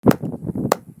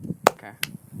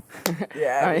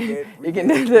Yeah, All right, we good. you can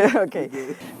do it. Okay.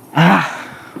 Good.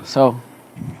 So,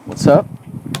 what's up?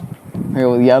 Here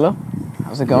with Yellow.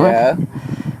 How's it going? Yeah.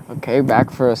 Okay, back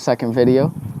for a second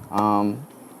video.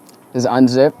 This is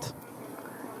unzipped.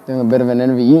 Doing a bit of an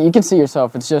interview. You can see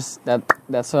yourself. It's just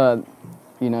that's the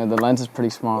lens is pretty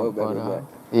small, Oh, but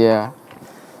yeah.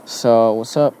 So,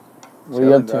 what's up? What are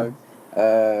you up to?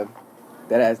 Dog.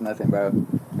 That has nothing, bro.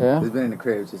 Yeah. Just been in the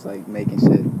crib, just like making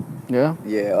shit. Yeah.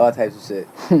 Yeah, all types of shit.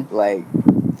 Like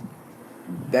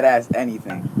that ass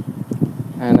anything.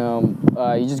 And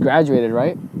you just graduated,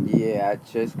 right? Yeah,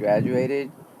 I just graduated.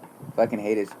 Fucking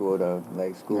hated school though.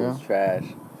 Like school was trash.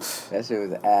 That shit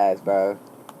was ass, bro.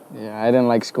 Yeah, I didn't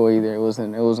like school either. It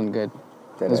wasn't good.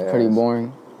 It was pretty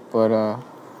boring. But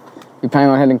you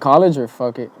planning on heading college or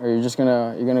fuck it? Or you're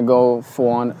gonna go full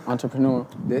on entrepreneur?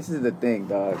 This is the thing,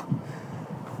 dog.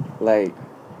 Like,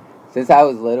 since I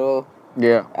was little,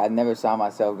 Yeah. I never saw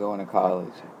myself going to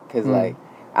college. Cause like,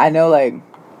 I know like,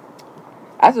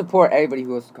 I support everybody who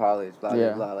goes to college, blah,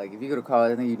 blah, blah. Like, if you go to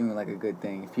college, I think you're doing like a good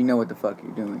thing. If you know what the fuck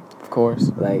you're doing. Of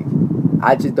course. Like,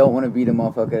 I just don't want to be the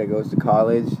motherfucker that goes to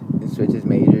college and switches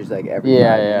majors like every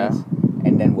 5 minutes.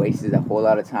 And then wastes a whole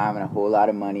lot of time and a whole lot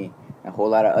of money and a whole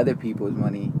lot of other people's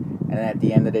money. And then at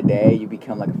the end of the day, you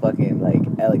become like a fucking like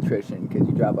electrician because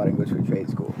you drop out and go to a trade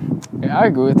school. Yeah, I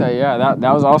agree with that. Yeah,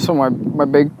 that was also my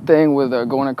big thing with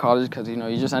going to college because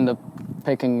you just end up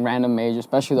picking random majors,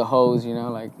 especially the hoes.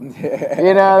 Like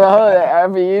the hoe. I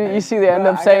mean, you see they end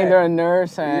up saying they're a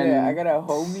nurse and yeah, I got a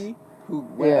homie who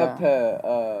went up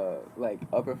to like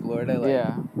Upper Florida. Like,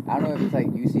 I don't know if it's like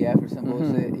UCF or some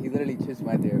bullshit. He literally just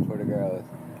went there for the girls.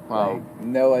 Wow. Like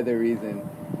no other reason.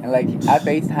 And like I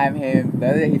FaceTime him. The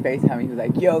other day he FaceTime me. He was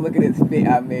like, "Yo, look at this fit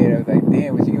I made." I was like,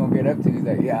 "Damn, what you gonna get up to?" He's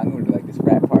like, "Yeah, I'm going to like this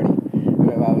frat party."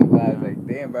 I was like,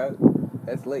 "Damn, bro,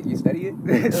 that's lit. You study it?"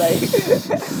 Like.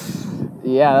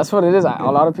 Yeah, that's what it is. A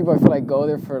lot of people I feel like go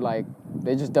there for like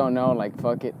they just don't know like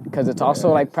fuck it because it's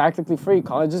also like practically free.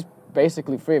 College is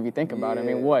basically free if you think about it. I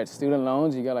mean, what student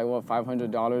loans? You got like what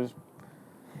 $500?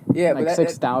 Yeah, like but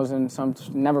 6,000. Some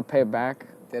never pay it back.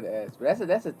 Dead ass. But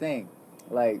that's the thing.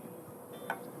 Like,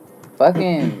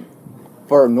 fucking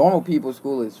for normal people,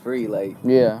 school is free. Like,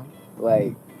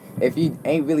 like if you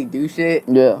ain't really do shit,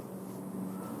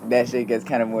 that shit gets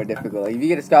kind of more difficult. Like, if you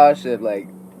get a scholarship, like,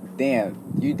 damn,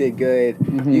 you did good.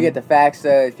 You get the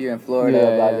FAFSA if you're in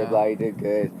Florida, blah blah blah. You did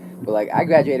good. But like, I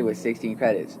graduated with 16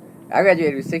 credits. I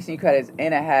graduated with 16 credits,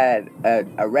 and I had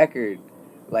a record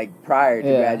like prior to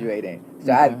graduating.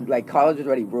 So I had, like, college was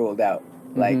already ruled out.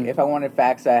 Like, if I wanted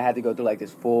FAFSA, I had to go through like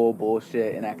this full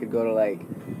bullshit, and I could go to like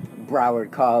Broward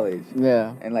College.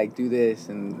 And like do this,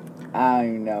 and I don't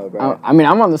even know, bro. I mean,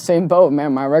 I'm on the same boat,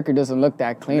 man. My record doesn't look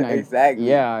that clean.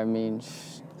 Exactly. I mean,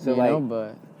 so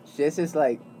but shit's just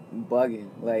like bugging.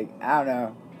 Like, I don't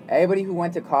know. Everybody who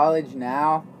went to college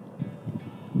now,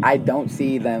 I don't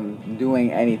see them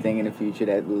doing anything in the future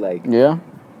that like. Yeah.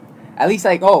 At least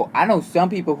like, I know some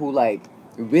people who like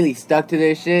really stuck to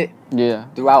their shit. Yeah.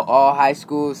 Throughout all high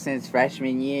school since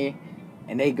freshman year.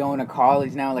 And they going to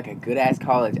college now, like a good-ass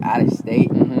college out of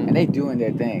state. And they doing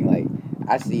their thing. Like,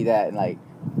 I see that, and, like,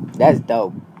 that's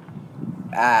dope.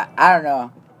 I don't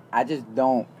know. I just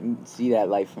don't see that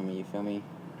life for me, you feel me?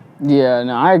 Yeah,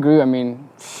 no, I agree. I mean,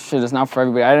 shit, it's not for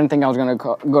everybody. I didn't think I was going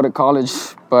to go to college,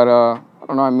 but, I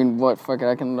don't know. I mean, fuck it,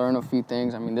 I can learn a few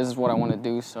things. I mean, this is what I want to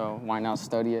do, so why not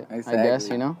study it, I guess,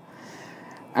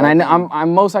 And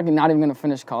I'm most likely not even gonna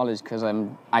finish college because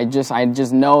I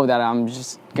just know that I'm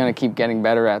just gonna keep getting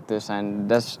better at this, and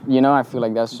that's I feel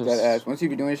like that's just once you've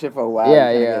been doing shit for a while, you're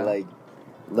gonna get like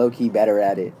low key better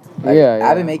at it. Like,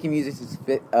 I've been making music since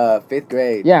fifth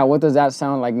grade. Yeah, what does that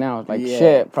sound like now? Like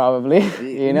shit, probably.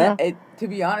 To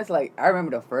be honest, like I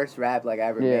remember the first rap like I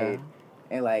ever made,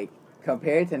 and like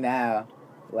compared to now,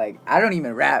 like I don't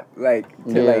even rap. Like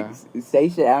to like say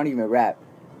shit, I don't even rap,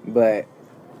 but.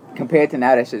 Compared to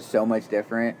now, that's just so much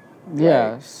different.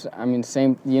 Yes, I mean,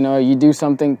 same. You do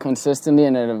something consistently,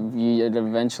 and it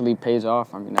eventually pays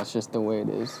off. I mean, that's just the way it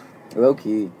is. Low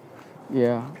key.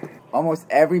 Yeah. Almost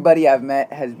everybody I've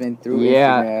met has been through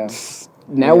Instagram.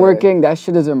 Networking, that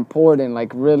shit is important.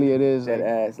 Like, really, it is.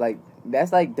 That's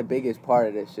like the biggest part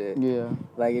of this shit. Yeah.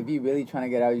 Like, if you really trying to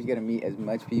get out, you just gotta meet as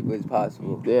much people as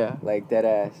possible. Yeah. Like, dead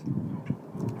ass.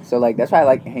 So, like, that's why I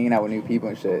like hanging out with new people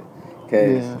and shit.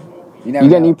 Cause. Yeah. You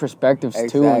get new perspectives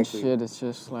too and shit. It's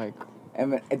just like.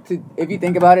 And if you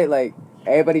think about it, like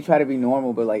everybody try to be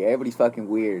normal, but like everybody's fucking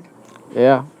weird.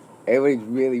 Yeah. Everybody's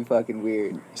really fucking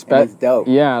weird. And it's dope.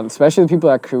 Yeah, especially the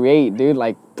people that create, dude.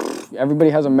 Like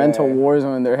everybody has a mental war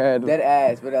zone in their head. Dead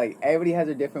ass, but like everybody has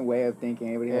a different way of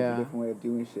thinking. Everybody has a different way of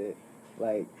doing shit.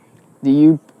 Like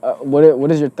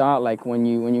What is your thought like when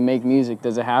you make music?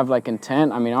 Does it have like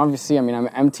intent? I mean, obviously,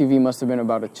 MTV must have been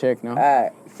about a chick, no?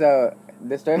 So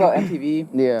the story about MTV.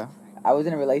 Yeah. I was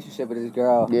in a relationship with this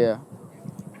girl. Yeah.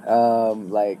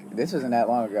 Like this wasn't that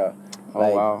long ago.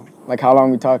 Oh wow. Like how long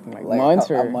are we talking? Like months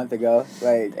or a month ago?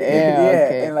 Like yeah.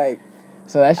 Okay. And like.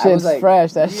 So that shit's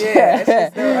fresh. That shit. Yeah, that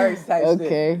shit still hurts type shit.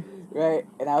 Okay. Right,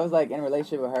 and I was like in a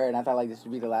relationship with her, and I thought like this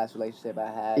would be the last relationship I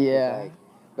had. Yeah. Like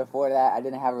before that, I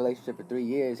didn't have a relationship for 3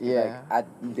 years. Like I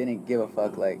didn't give a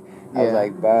fuck. Like I was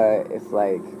like, but it's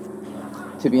like,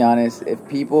 to be honest, if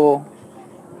people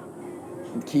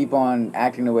keep on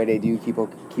acting the way they do, keep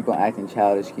on acting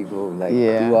childish,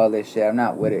 do all this shit, I'm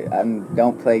not with it.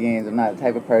 Don't play games. I'm not the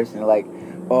type of person like,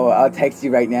 oh, I'll text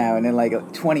you right now, and then like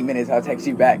 20 minutes I'll text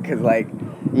you back because like.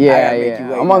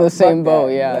 Yeah. I'm on the same boat.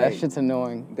 Yeah, that shit's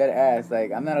annoying. Dead ass.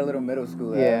 Like, I'm not a little middle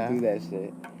schooler. I don't do that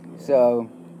shit. So,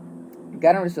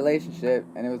 got in this relationship,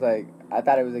 and it was like, I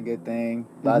thought it was a good thing.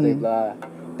 Blah, blah, blah.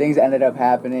 Things ended up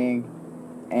happening,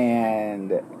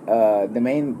 and the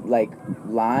main, like,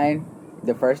 line,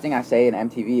 the first thing I say in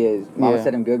MTV is, Mama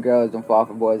said them good girls don't fall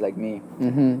for boys like me.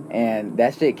 Mm-hmm. And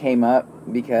that shit came up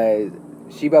because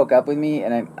she broke up with me,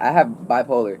 and I have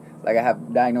bipolar. Like, I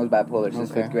have diagnosed bipolar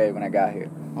since 5th grade when I got here.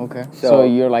 Okay. So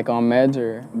you're, like, on meds,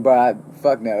 or? But,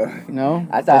 fuck no. No?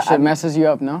 That shit messes you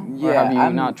up, no? Yeah, or have you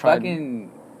I'm not tried?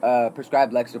 fucking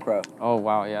prescribed Lexapro. Oh,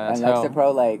 wow, yeah, that's and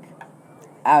Lexapro, like,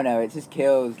 I don't know, it just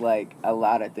kills, like, a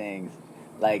lot of things.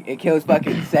 Like, it kills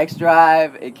fucking sex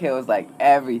drive, it kills, like,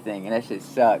 everything, and that shit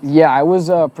sucks. Yeah, I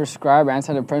was prescribed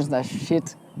antidepressants. That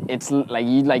shit, it's like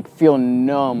you like feel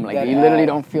numb, like you literally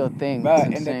don't feel things. Bro,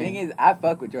 and the thing is, I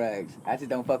fuck with drugs. I just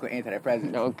don't fuck with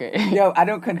antidepressants. Okay. Yo, I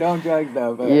don't condone drugs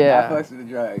though, but I fuck with the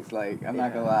drugs. Like, I'm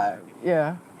not gonna lie.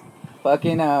 Yeah.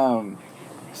 Fucking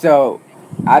so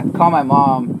I call my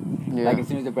mom. Like as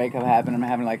soon as the breakup happened, I'm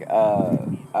having like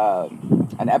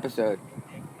an episode,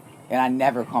 and I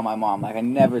never call my mom. Like I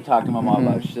never talk to my mom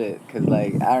about shit, cause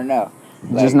like I don't know.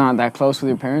 Like, just not that close with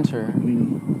your parents, or?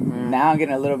 Now I'm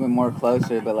getting a little bit more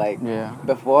closer, but like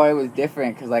before it was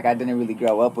different because like I didn't really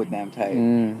grow up with them type.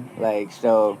 Like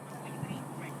so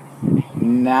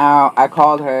now I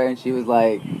called her and she was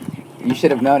like, "You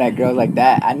should have known that girls like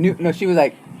that." She was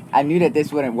like, "I knew that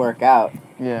this wouldn't work out."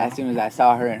 As soon as I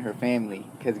saw her and her family,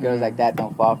 because girls like that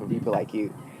don't fall for people like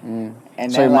you. And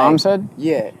so then, your mom said?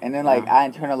 Yeah, and then like I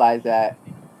internalized that.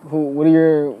 What are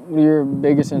your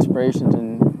biggest inspirations,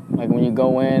 and like when you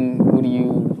go in, who do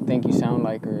you think you sound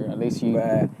like, or at least you?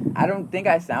 I don't think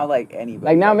I sound like anybody.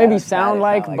 Like now, maybe sound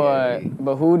like,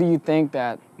 but who do you think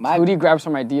that? Who do you grab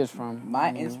some ideas from?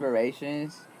 My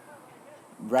inspirations,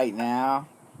 right now,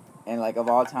 and like of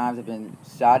all times, have been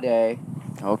Sade.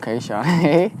 Okay,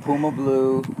 Sade. Puma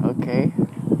Blue. Okay.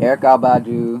 Erykah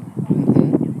Badu.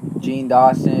 Gene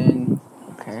Dawson.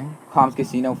 Okay. Palms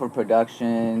Casino for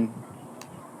production.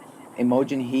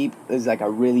 Imogen Heap is like a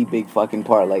really big fucking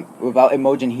part. Like without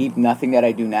Imogen Heap, nothing that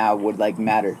I do now would like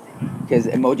matter. Because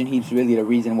Imogen Heap's really the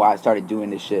reason why I started doing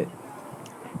this shit.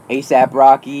 A$AP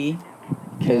Rocky,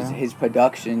 because his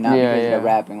production, not because of the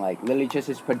rapping. Like literally just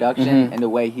his production and the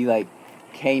way he like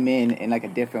came in like a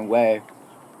different way.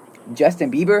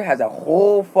 Justin Bieber has a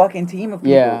whole fucking team of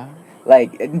people. Yeah.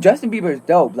 Like, Justin Bieber is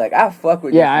dope. Like, I fuck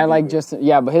with Justin Bieber. I like Justin.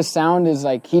 Yeah, but his sound is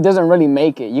like, he doesn't really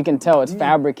make it. You can tell it's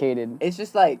fabricated. It's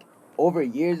just like, over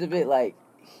years of it, like,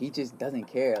 he just doesn't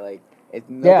care. Like, if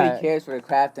nobody cares for the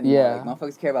craft anymore. Like,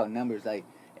 motherfuckers care about numbers. Like,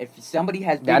 if somebody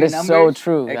has bigger numbers. That is so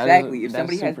true. Exactly. If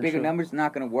somebody has bigger numbers, it's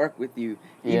not going to work with you.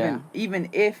 Even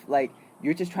if, like,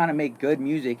 you're just trying to make good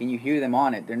music and you hear them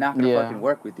on it, they're not going to fucking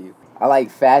work with you. I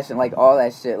like fashion, like, all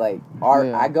that shit. Like, art.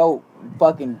 I go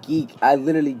fucking geek. I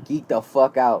literally geek the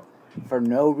fuck out for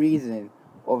no reason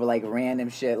over, like, random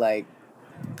shit. Like,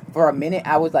 for a minute,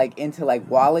 I was, like, into, like,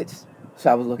 wallets.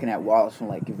 So I was looking at wallets from,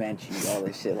 like, Givenchy, all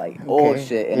this shit, like, old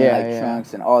shit, and then, like,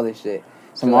 trunks and all this shit.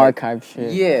 Some so, archive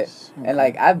shit. Yeah. Okay. And,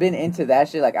 like, I've been into that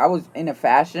shit. Like, I was into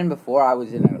fashion before I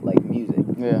was into, like, music.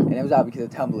 Yeah. And it was all because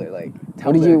of Tumblr. Like,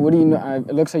 Tumblr. What do you know?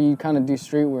 It looks like you kind of do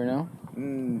streetwear, no?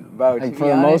 Bro, like, for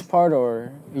the most part,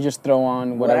 or you just throw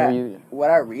on whatever What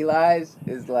I realize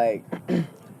is, like,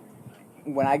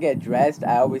 when I get dressed,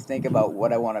 I always think about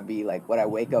what I want to be, like, what I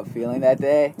wake up feeling that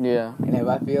day. Yeah. And if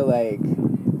I feel like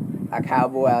a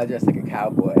cowboy, I'll dress like a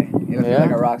cowboy. If I feel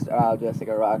like a rock star, I'll dress like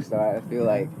a rock star. I feel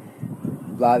like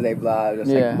blah, blah, blah, I'll dress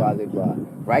like blah, blah, blah.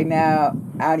 Right now,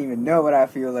 I don't even know what I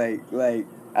feel like. Like,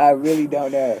 I really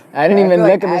don't know. I didn't even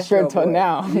look at the shirt till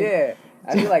now. Yeah.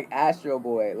 I feel like Astro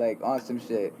Boy, like, on some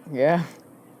shit. Yeah.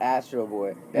 Astro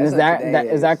Boy. And is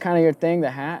that kind of your thing, the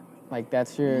hat? Like,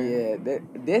 that's your... Yeah.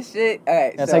 This shit... All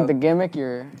right, that's like the gimmick,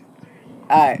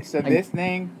 Alright, so like, this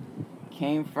thing...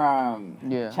 came from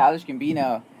Childish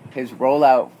Gambino. His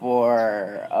rollout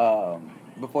for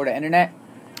Before the Internet.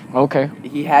 Okay.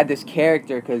 He had this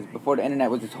character because Before the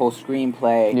Internet was this whole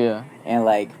screenplay and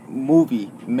like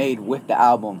movie made with the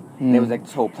album. And there was like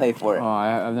this whole play for it. Oh,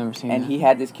 I've never seen and that. He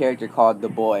had this character called The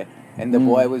Boy. And the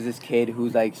boy was this kid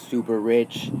who's like super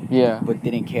rich, but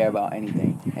didn't care about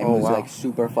anything, and was like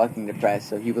super fucking depressed.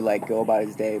 So he would like go about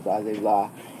his day, blah blah blah.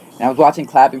 And I was watching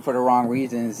Clapping for the Wrong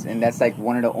Reasons, and that's like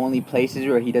one of the only places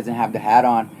where he doesn't have the hat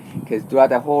on, because throughout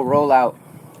that whole rollout,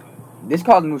 this is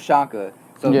called Mushanka.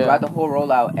 So throughout the whole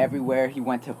rollout, everywhere he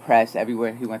went to press,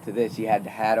 everywhere he went to this, he had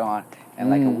the hat on and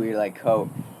like a weird like coat.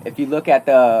 If you look at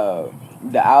the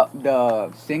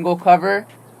single cover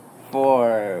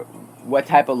for What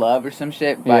Type of Love or some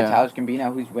shit by Childish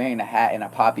Gambino, who's wearing a hat in a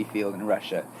poppy field in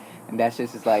Russia. And that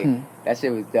shit is like, that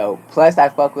shit was dope. Plus, I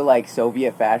fuck with like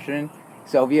Soviet fashion.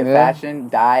 Soviet fashion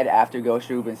died after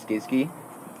Gosha Rubinsky.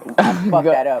 I fucked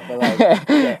that up, but like,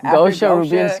 Gosha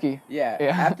Rubinsky. Yeah,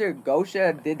 after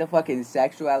Gosha did the fucking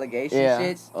sexual allegation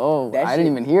shits. Oh, I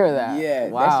didn't even hear that. Yeah,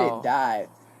 that shit died.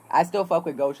 I still fuck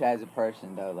with Gosha as a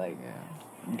person, though. Like,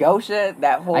 Gosha,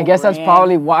 that whole I guess brand, that's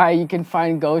probably why you can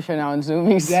find Gosha now in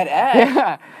Zoomies. That ass.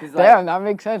 Yeah. Like, damn, that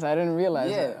makes sense. I didn't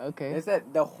realize that. Okay. It's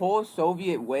that the whole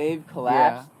Soviet wave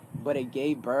collapsed, but it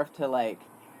gave birth to, like,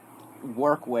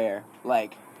 workwear.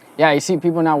 Like... Yeah, you see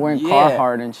people now wearing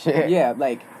Carhartt and shit. Yeah,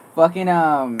 like, fucking,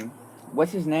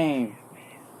 what's his name?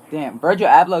 Damn, Virgil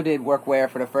Abloh did workwear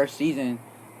for the first season.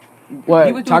 What,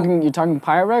 you're talking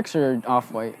Pyrex or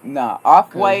Off-White? Nah,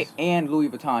 Off-White and Louis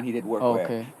Vuitton he did workwear.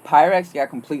 Okay. Pyrex got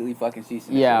completely fucking ceased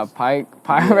and desist.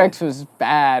 Pyrex was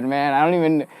bad, man. I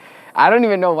don't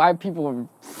even know why people were...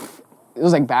 It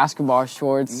was like basketball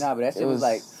shorts. Nah, but that shit was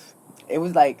like...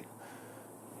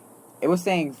 It was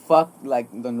saying fuck, like,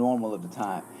 the normal of the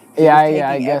time.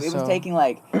 I guess It was taking,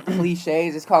 like,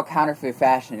 cliches. It's called counterfeit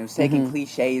fashion. It was taking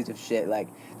cliches of shit, like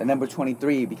the number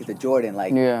 23 because of Jordan.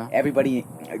 Like, everybody...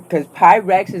 Because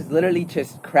Pyrex is literally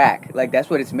just crack. Like, that's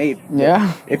what it's made.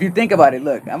 Yeah. If you think about it,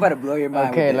 look, I'm about to blow your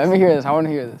mind Okay, with this. let me hear this. I want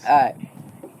to hear this.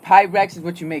 Pyrex is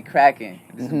what you make crack in.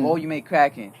 This is a bowl you make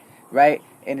crack in, right?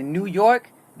 And in New York,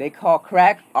 they call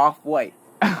crack Off-White.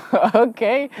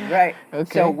 Okay. Right.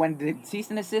 Okay. So when the cease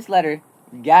and desist letter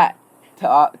got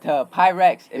to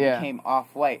Pyrex, it became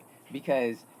Off-White,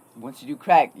 because once you do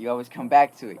crack, you always come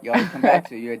back to it.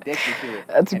 You're addicted to it.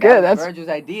 That's good. That's Virgil's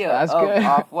idea of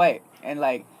Off-White. And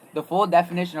like the full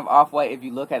definition of Off-White, if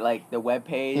you look at like the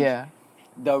webpage,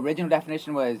 the original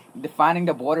definition was defining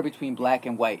the border between black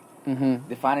and white.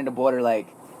 Defining the border, like,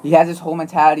 he has this whole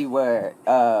mentality where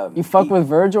you fuck with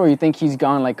Virgil, or you think he's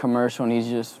gone like commercial and he's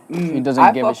just he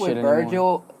doesn't give a shit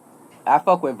anymore? I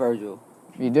fuck with Virgil.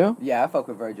 You do? Yeah, I fuck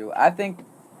with Virgil. I think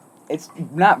it's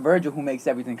not Virgil who makes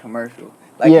everything commercial.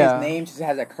 Like, his name just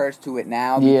has a curse to it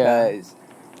now because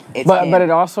it's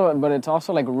but it's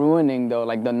also like ruining though,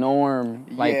 like the norm,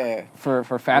 like for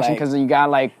fashion, because you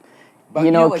got like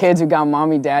kids who got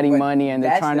mommy daddy money and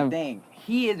they're trying to. That's the thing.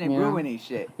 He isn't ruining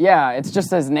shit. Yeah, it's just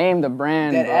his name, the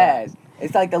brand. That ass.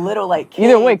 It's like the little, like, kids.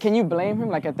 Either way, can you blame him?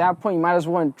 Like, at that point, you might as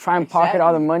well try and pocket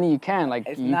all the money you can. Like,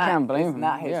 can't blame him. It's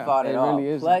not his fault at all. Really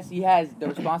isn't. Plus, he has the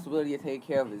responsibility to take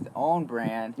care of his own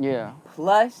brand. Yeah.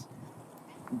 Plus,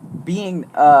 being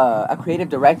a creative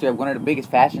director of one of the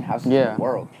biggest fashion houses in the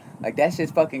world. Like, that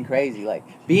shit's fucking crazy. Like,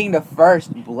 being the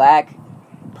first black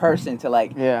person to,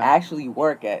 like, actually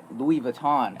work at Louis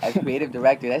Vuitton as creative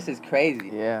director, that's just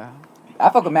crazy. Yeah. I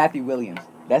fuck with Matthew Williams.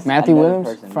 That's Matthew Williams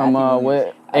person. from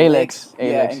Alex.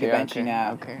 Yeah, in Givenchy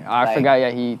now. Okay, I forgot. Yeah,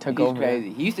 he took over. He's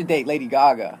crazy. He used to date Lady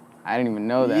Gaga. I didn't even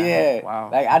know that. Yeah. Wow.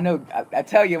 Like, I know. I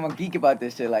tell you, I'm a geek about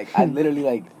this shit. Like, I literally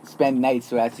like spend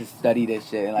nights where I just study this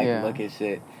shit and like look at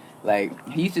shit. Like,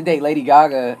 he used to date Lady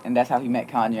Gaga, and that's how he met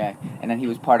Kanye. And then he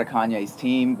was part of Kanye's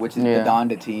team, which is the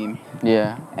Donda team.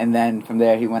 Yeah. And then from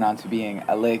there, he went on to being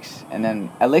Alix, and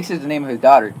then Alix is the name of his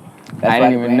daughter. I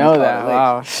didn't even know that.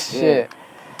 Wow. Shit. Yeah.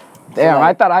 Damn, so,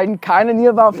 like, I thought I kind of knew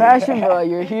about fashion, but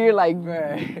you're here, like,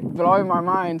 blowing my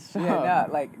mind. So. Yeah,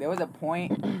 no, like, there was a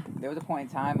point in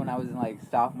time when I was in, like,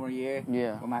 sophomore year,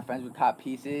 when my friends would cop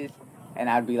pieces, and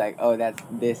I'd be like, oh, that's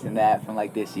this and that from,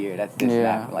 like, this year, that's this and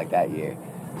that from, like, that year.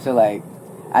 So, like,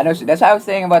 I know, that's what I was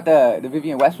saying about the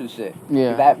Vivienne Westwood shit.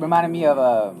 Yeah. That reminded me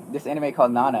of this anime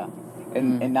called Nana.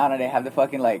 In Nana, they have the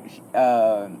fucking, like,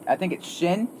 I think it's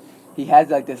Shin. He has,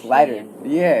 like, this lighter.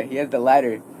 Yeah, he has the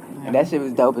lighter. And that shit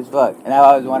was dope as fuck. And I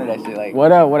always wanted that shit. Like,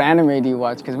 what anime do you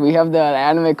watch? Because we have the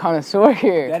anime connoisseur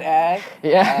here. That ass?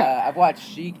 Yeah.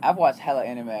 I've watched hella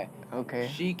anime. Okay.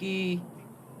 Shiki,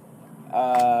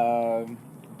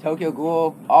 Tokyo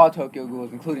Ghoul, all Tokyo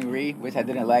Ghouls, including Ri, which I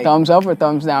didn't like. Thumbs up or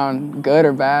thumbs down? Good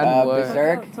or bad?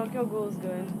 Berserk. Tokyo Ghoul is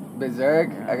good. Berserk.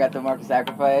 I got the Mark of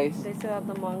Sacrifice. They said that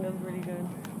the manga's really good.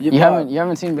 You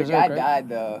haven't seen Berserk, right? The guy died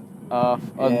though.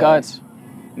 Guts.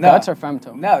 No. Guts or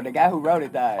Femto? No, the guy who wrote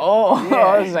it died. Oh, yeah.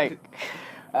 I was like,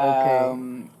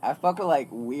 okay. I fuck with like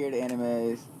weird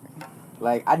animes.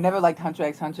 Like I never liked Hunter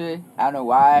x Hunter. I don't know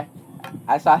why.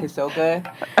 I saw Hisoka.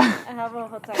 I have a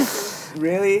Hotaku.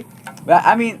 Really? But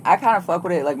I mean, I kind of fuck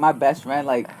with it. Like my best friend,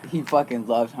 like he fucking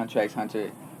loves Hunter x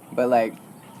Hunter. But like,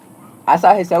 I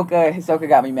saw Hisoka. Hisoka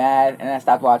got me mad, and I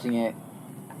stopped watching it.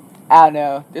 I don't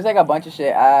know. There's like a bunch of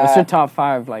shit. What's your top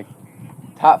 5 like?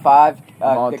 Top 5.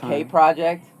 The time. K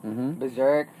Project.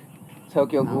 Berserk.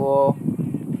 Tokyo Ghoul.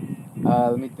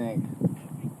 Let me think.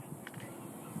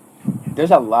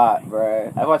 There's a lot,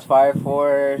 bruh. I've watched Fire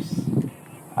Force.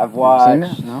 I've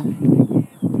watched. Seen it? No.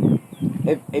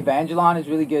 Evangelon is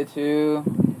really good too.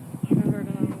 I've heard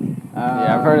of that one.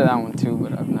 Yeah, I've heard of that one too,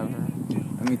 but I've never.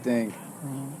 Let me think.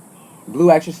 Blue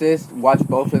Exorcist. Watch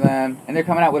both of them, and they're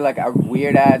coming out with like a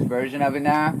weird ass version of it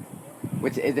now,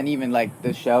 which isn't even like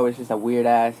the show. It's just a weird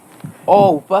ass.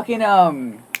 Oh, fucking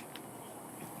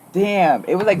damn!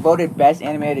 It was like voted best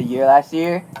anime of the year last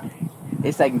year.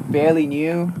 It's like fairly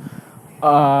new.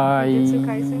 Jujutsu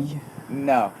Kaisen?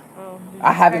 No. Oh,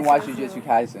 I haven't watched Jujutsu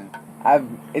Kaisen.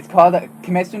 It's called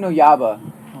Kimetsu no Yaiba.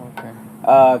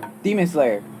 Okay. Demon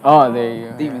Slayer. Oh, there you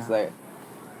go. Demon Slayer.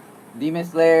 Demon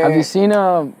Slayer. Have you seen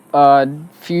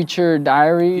Future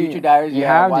Diary? Future Diaries? You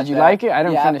yeah, have? Did you like it? I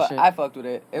didn't finish it. I fucked with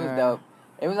it. It was dope.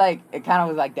 It was like, it kind of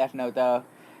was like Death Note though.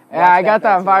 Yeah, I got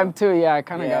that vibe too. Yeah, I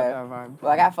kind of got that vibe.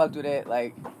 Like I fucked with it.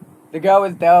 Like the girl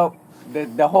was dope.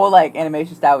 The whole like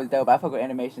animation style was dope. I fuck with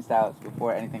animation styles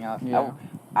before anything else. Yeah.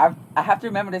 I have to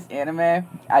remember this anime.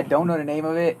 I don't know the name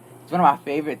of it. It's one of my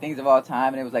favorite things of all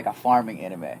time, and it was like a farming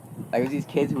anime. Like it was these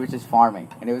kids who were just farming,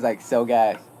 and it was like so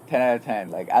gas. 10 out of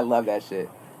 10. Like I love that shit.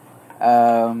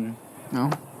 No.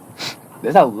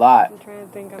 There's a lot. I'm trying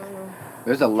to think. I don't know.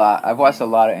 There's a lot. I've watched a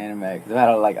lot of anime because I've had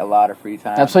a lot of free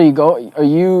time. That's where you go. Are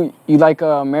you like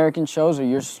American shows, or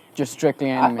you're just strictly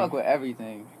anime? I fuck with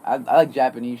everything. I like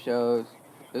Japanese shows.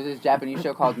 There's this Japanese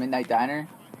show called Midnight Diner.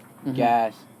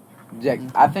 Gas.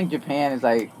 I think Japan is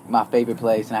like my favorite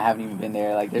place, and I haven't even been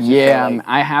there. Like, there's just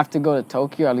I have to go to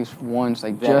Tokyo at least once,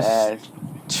 like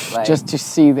like, just to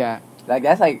see that. Like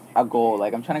that's like a goal.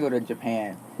 Like I'm trying to go to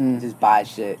Japan, and just buy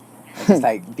shit, and just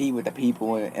like be with the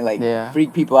people and like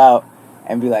freak people out,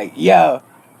 and be like, yo,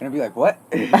 and I'll be like, what?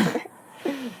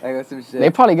 Like some shit. They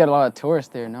probably get a lot of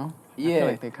tourists there, no? Yeah, I feel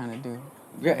like they kind of do.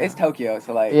 Yeah, it's Tokyo,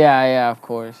 so like. Yeah, of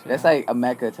course. Yeah. That's like a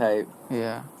Mecca type.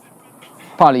 Yeah.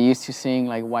 Probably used to seeing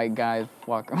like white guys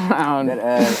walk around.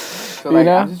 So like,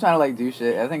 I'm just trying to like do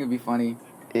shit. I think it'd be funny.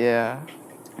 Yeah.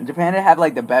 In Japan, they have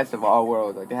like the best of all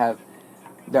worlds. Like they have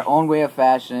their own way of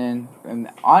fashion, and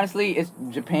honestly, it's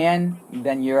Japan,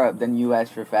 then Europe, then U.S.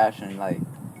 for fashion. Like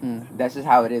that's just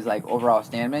how it is. Like overall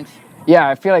standards. Yeah,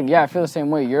 I feel the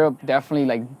same way. Europe definitely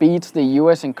like beats the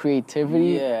U.S. in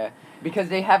creativity. Yeah, because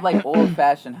they have like old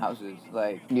fashioned houses.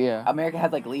 Like America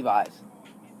has like Levi's.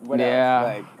 What else?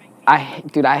 Like.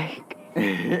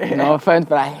 No offense,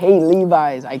 but I hate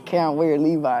Levi's. I can't wear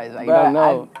Levi's. I don't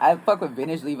know. I fuck with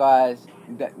vintage Levi's.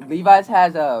 Levi's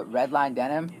has a red line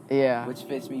denim. Yeah. Which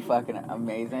fits me fucking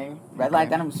amazing. Red line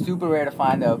denim's super rare to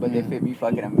find though, but they fit me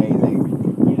fucking amazing.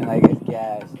 And like it's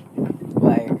gas.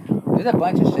 Like there's a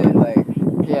bunch of shit. Like.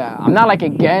 Yeah, I'm not like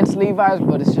against Levi's,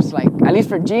 but it's just like at least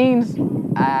for jeans,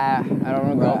 I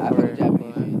don't know. I fuck with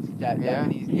Japanese jeans.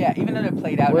 Japanese. Yeah, even though they're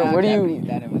played out now, Japanese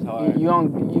denim is hard. You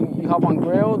hop on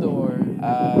Grilled or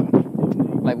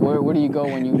like where do you go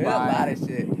when you buy? There's a lot of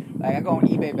shit. Like I go on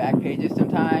eBay back pages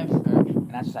sometimes,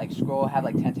 and I just like scroll, have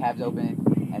like 10 tabs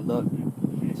open, and look.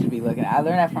 Just be looking. I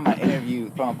learned that from an interview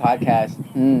from a podcast,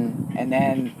 and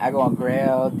then I go on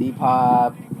Grail,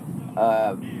 Depop,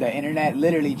 the internet,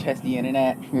 literally just the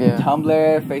internet,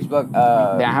 Tumblr, Facebook.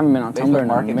 I haven't been on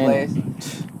Tumblr in a minute.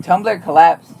 Tumblr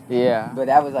collapsed. Yeah. But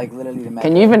that was like literally the method.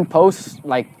 Can you even post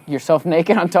like yourself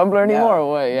naked on Tumblr anymore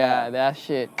or what? Yeah, that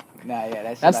shit. Nah,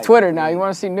 yeah, that's like, Twitter now. You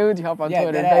want to see nudes? You hop on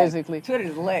Twitter, basically.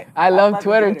 Twitter's lit. I love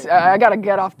Twitter. I gotta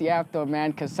get off the app though,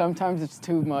 man, because sometimes it's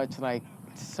too much, like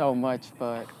so much.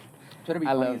 But Twitter be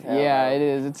funny as hell, it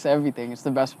is. It's everything. It's the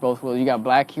best of both worlds. You got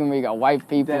black humor, you got white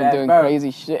people doing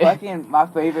crazy shit. Fucking my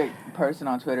favorite person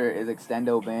on Twitter is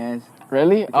Extendo Bands.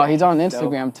 Really? Oh, he's on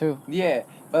Instagram too. Yeah,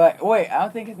 but like, wait, I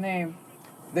don't think his name.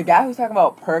 The guy who's talking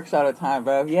about perks all the time,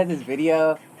 bro. He had this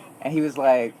video, and he was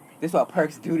like, "This is what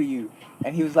perks do to you,"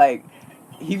 and he was like,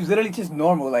 he was literally just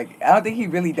normal. Like, I don't think he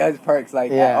really does perks like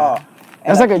at all. And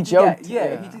that's like a joke. He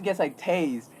just gets like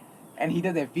tased, and he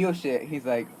doesn't feel shit. He's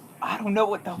like, I don't know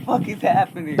what the fuck is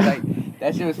happening. Like,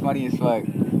 that shit was funny as fuck.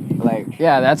 Like,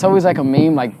 yeah, that's always like a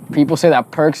meme. Like, people say that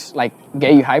perks like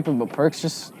get you hyper, but perks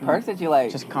that you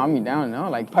like just calm you down. No,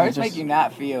 like perks make you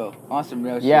not feel on some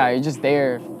real shit. Yeah, you're just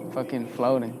there, fucking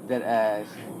floating. That ass.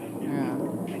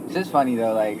 Yeah. It's just funny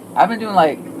though. Like, I've been doing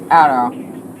like, I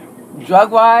don't know,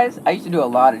 drug wise. I used to do a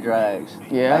lot of drugs.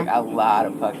 Yeah. Like a lot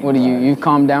of fucking. What do you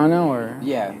calm down now or?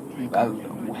 Yeah.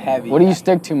 Heavy. What do you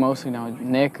stick to mostly now?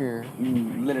 Nick or?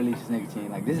 Literally just nicotine.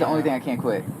 Like, this is the only thing I can't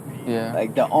quit. Yeah.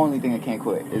 Like, the only thing I can't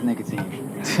quit is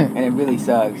nicotine. And it really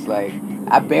sucks. Like,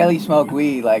 I barely smoke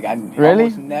weed. Like, I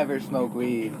almost never smoke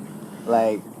weed.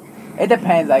 Like, it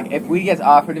depends. Like, if weed gets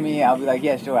offered to me, I'll be like,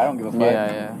 yeah, sure, I don't give a fuck.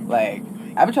 Yeah. Like,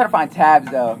 I've been trying to find tabs,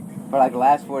 though, for, like, the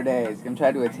last 4 days. I'm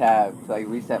trying to do a tab to, like,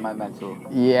 reset my mental.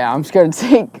 Yeah, I'm scared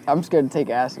to take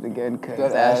acid again,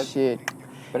 because that shit.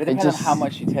 But it depends on how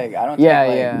much you take. I don't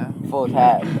take, full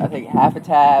tabs. I take half a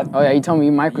tab. Oh, yeah, you told me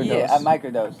you microdose. Yeah, I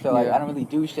microdose. So, like, I don't really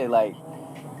do shit, like,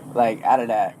 out of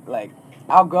that. Like,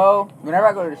 I'll go, whenever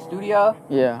I go to the studio.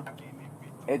 Yeah.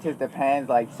 It just depends.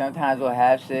 Like, sometimes we'll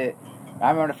have shit.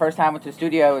 I remember the first time I went to the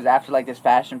studio, it was after, like, this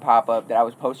fashion pop-up that I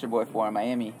was poster boy for in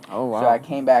Miami. Oh, wow. So I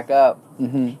came back up,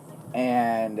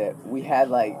 and we had,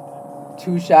 like,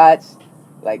 2 shots,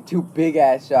 like, 2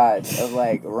 big-ass shots of,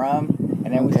 like, rum.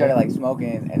 And then we started, like,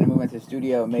 smoking, and then we went to the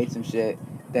studio and made some shit.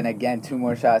 Then, again, 2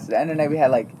 more shots. At the end of the night, we had,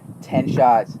 like, 10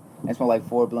 shots and smoked, like,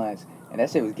 4 blunts. And that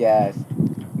shit was gas.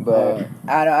 But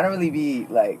I don't really be,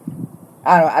 like,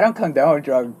 I don't condone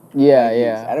drug use.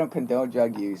 I don't condone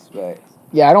drug use, but...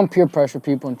 Yeah, I don't peer pressure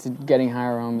people into getting high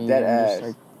around me. That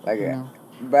ass.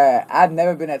 But I've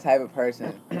never been that type of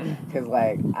person. Because,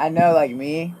 like, I know, like,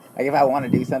 me, like, if I want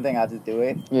to do something, I'll just do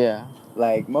it. Yeah.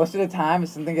 Like, most of the time, if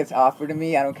something gets offered to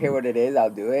me, I don't care what it is, I'll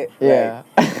do it. Yeah.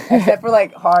 Like, except for,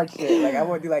 like, hard shit. Like, I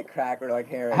won't do, like, crack or, like,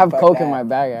 heroin. I have coke in my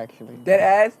bag, actually. Dead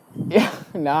ass? Yeah.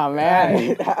 Nah,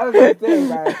 man. I was going to say,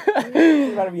 bro, this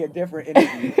is about to be a different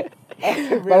interview.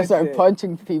 About to start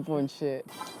punching people and shit.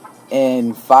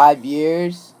 In 5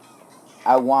 years,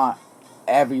 I want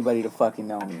everybody to fucking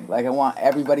know me. Like, I want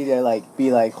everybody to, like,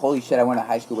 be like, holy shit, I went to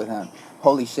high school with him.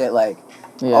 Holy shit, like...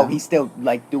 Yeah. Oh, he's still,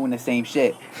 like, doing the same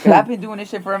shit. Because I've been doing this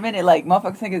shit for a minute. Like,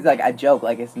 motherfuckers think it's, like, a joke.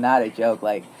 Like, it's not a joke.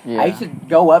 Like, I used to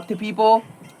go up to people.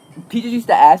 Teachers used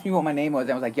to ask me what my name was.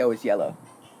 And I was like, yo, it's Yellow.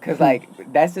 Because,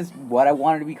 like, that's just what I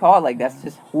wanted to be called. Like, that's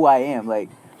just who I am. Like,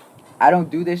 I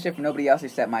don't do this shit for nobody else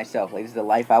except myself. Like, this is the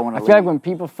life I want to live. I feel like when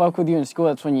people fuck with you in school,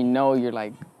 that's when you know you're,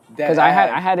 like... Because I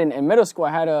had in middle school,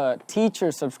 I had a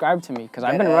teacher subscribe to me. Because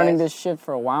I've been running this shit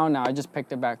for a while now. I just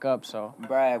picked it back up, so...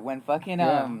 Bruh, when fucking,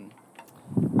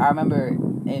 I remember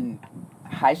in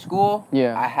high school,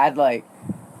 I had, like,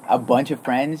 a bunch of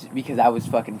friends because I was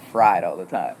fucking fried all the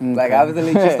time. Okay. Like, I was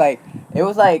literally just, like, it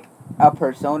was, like, a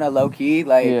persona low-key,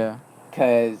 like,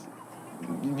 because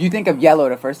you think of Yellow,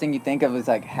 the first thing you think of is,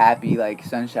 like, happy, like,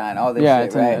 sunshine, all this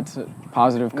shit, right? Yeah, it's a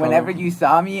positive color. Whenever you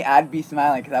saw me, I'd be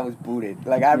smiling because I was booted.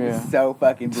 Like, I'd be so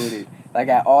fucking booted. Like,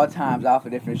 at all times, off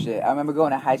of different shit. I remember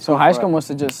going to high school. So high school must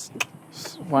have just...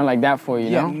 went like that for you,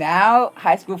 know? Now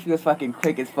high school feels fucking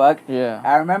quick as fuck. Yeah.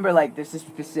 I remember, like, there's this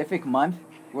specific month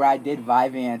where I did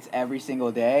Vyvanse every single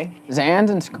day. Xans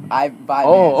and... Vyvanse.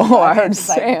 Oh, I heard Xans.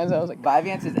 Like, I was like...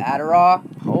 Vyvanse is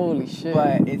Adderall. Holy shit.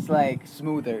 But it's, like,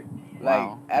 smoother. Like,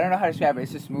 I don't know how to describe it.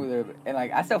 It's just smoother. And,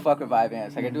 like, I still fuck with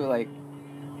Vyvanse. Like, I do it, like,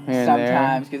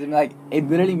 sometimes. Because, I mean, like, it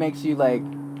literally makes you, like...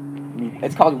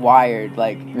 It's called wired.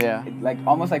 Like... Yeah. Like,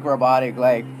 almost like robotic,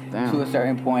 like, to a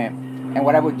certain point. And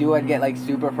what I would do, I'd get, like,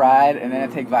 super fried, and then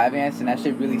I'd take Vyvanse, and that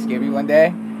shit really scared me one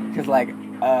day. Because, like,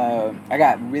 I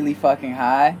got really fucking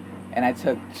high, and I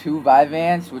took 2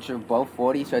 Vyvanse, which are both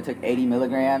 40, so I took 80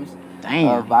 milligrams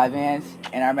of Vyvanse.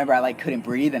 And I remember I, like, couldn't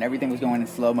breathe, and everything was going in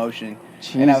slow motion.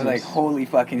 Jesus. And I was like, holy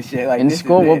fucking shit. Like, in this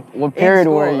school, is it. What period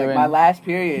were you in? My last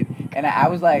period. And I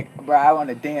was like, bro, I want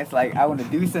to dance. Like, I want to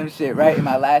do some shit, right, in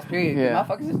my last period. Yeah.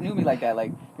 Motherfuckers just knew me like that.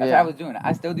 Like, that's what I was doing.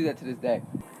 I still do that to this day.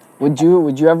 Would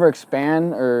you ever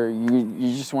expand, or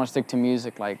you just want to stick to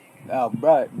music, like? Oh,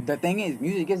 bro, the thing is,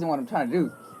 music isn't what I'm trying to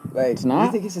do. Like, it's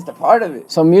not? Music is just a part of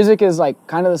it. So music is, like,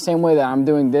 kind of the same way that I'm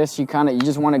doing this. You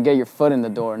just want to get your foot in the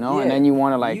door, no? Yeah. And then you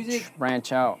want to, like,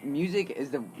 branch out. Music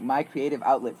is my creative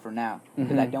outlet for now,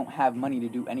 because I don't have money to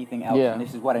do anything else, and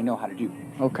this is what I know how to do.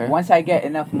 Okay. Once I get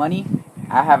enough money,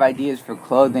 I have ideas for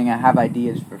clothing, I have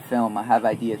ideas for film, I have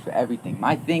ideas for everything.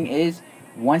 My thing is,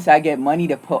 once I get money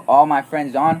to put all my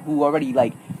friends on who already,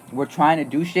 like, were trying to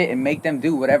do shit and make them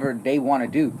do whatever they want to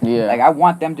do. Yeah. Like, I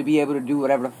want them to be able to do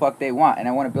whatever the fuck they want, and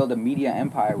I want to build a media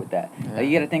empire with that. Yeah. Like,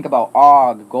 you got to think about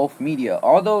OG, Gulf Media,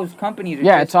 all those companies.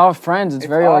 It's all friends. It's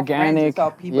very organic. Friends. It's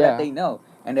all people that they know.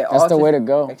 And they that's the way to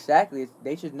go. Exactly.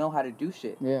 They should know how to do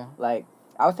shit. Yeah. Like,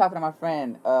 I was talking to my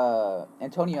friend,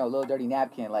 Antonio, Lil Dirty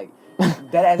Napkin, like,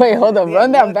 that Wait, hold on,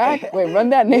 run that back? Wait,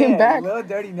 run that name back? Lil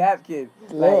Dirty Napkin.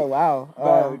 Lil, wow.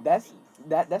 Bro, that's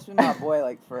been my boy,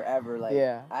 like, forever. Like,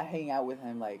 I hang out with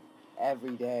him, like,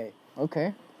 every day.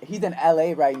 Okay. He's in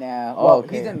LA right now. Oh,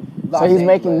 okay. He's in Los So he's Angeles.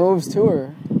 making moves too,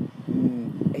 or?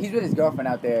 He's with his girlfriend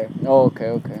out there. Oh,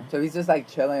 okay. So he's just, like,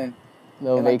 chilling.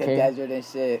 Little in like the desert and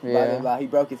shit. Yeah. Blah, blah, blah. He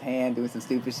broke his hand doing some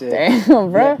stupid shit.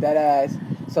 Damn, bro. That ass.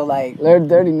 So like. Little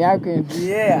Dirty Napkin.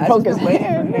 Yeah,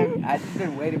 I just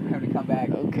been waiting for him to come back.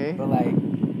 Okay. But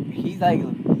like, he's like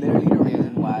literally the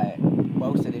reason why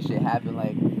most of this shit happened.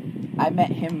 Like, I met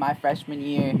him my freshman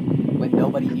year when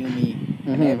nobody knew me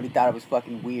and everybody thought it was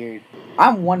fucking weird.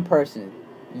 I'm one person.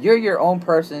 You're your own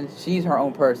person. She's her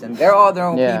own person. They're all their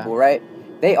own people, right?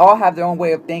 They all have their own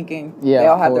way of thinking. Yeah, they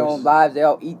all have their own lives. They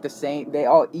all eat the same. They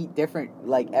all eat different,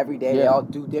 like, every day. Yeah. They all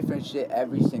do different shit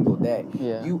every single day.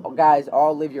 Yeah. You guys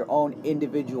all live your own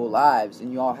individual lives,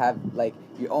 and you all have, like,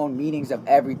 your own meanings of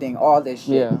everything, all this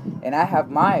shit. Yeah. And I have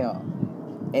my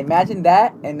own. Imagine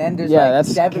that, and then there's,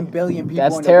 7 billion people in the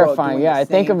world. That's terrifying. Yeah, I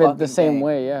think of it the same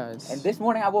way, yeah. And this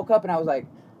morning I woke up and I was like,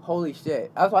 holy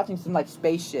shit. I was watching some, like,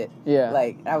 space shit. Yeah.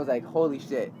 Like, I was like, holy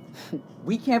shit.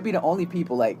 We can't be the only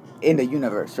people, like, in the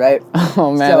universe, right?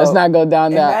 Oh, man, so, let's not go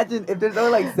down that. Imagine if there's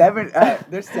only, like,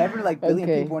 there's 7, like,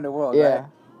 billion people in the world, right?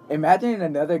 Imagine in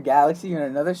another galaxy and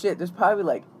another shit, there's probably,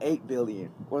 like, 8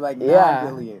 billion or, like, 9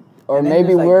 billion. Or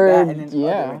maybe like we're, that, and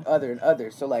then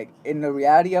other. So, like, in the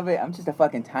reality of it, I'm just a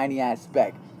fucking tiny-ass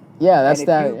speck. Yeah, that's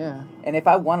And if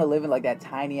I want to live in, like, that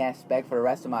tiny-ass speck for the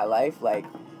rest of my life, like,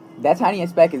 that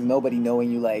tiny-ass speck is nobody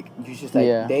knowing you, like, you're just,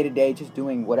 like, day-to-day just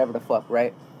doing whatever the fuck,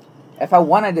 right? If I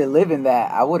wanted to live in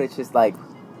that, I would have just, like,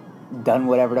 done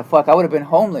whatever the fuck. I would have been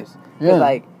homeless. Because,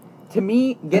 like, to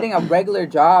me, getting a regular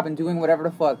job and doing whatever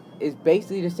the fuck is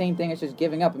basically the same thing as just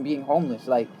giving up and being homeless.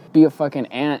 Like, be a fucking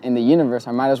ant in the universe.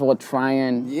 I might as well try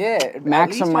and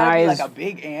maximize. Like a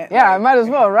big ant. Yeah, I might as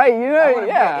well, right? You know,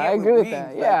 I agree with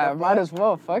that. Yeah, I might as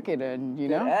well. Fuck it, and you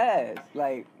know. Yes,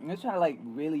 like I'm just trying to like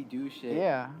really do shit.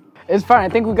 Yeah, it's fine. I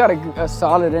think we got a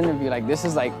solid interview. Like this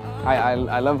is like I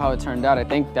love how it turned out. I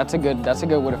think that's a good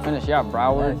way to finish. Yeah,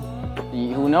 Broward.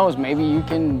 Nice. Who knows? Maybe you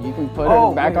can put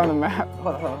it back on the map.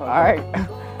 Hold on. All right.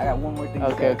 I got one more thing.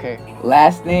 Okay.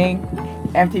 Last thing,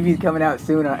 MTV's coming out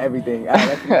soon on everything. All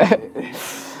right,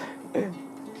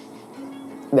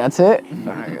 that's it.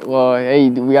 All right. Well, hey,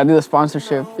 we gotta do the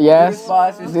sponsorship. Yes.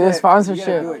 Do the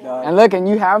sponsorship. Do it, dog. And look, and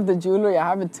you have the jewelry. I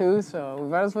have it too. So we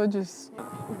might as well just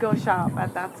go shop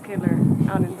at That's Killer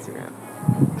on Instagram.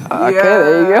 Okay,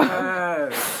 there you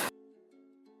go.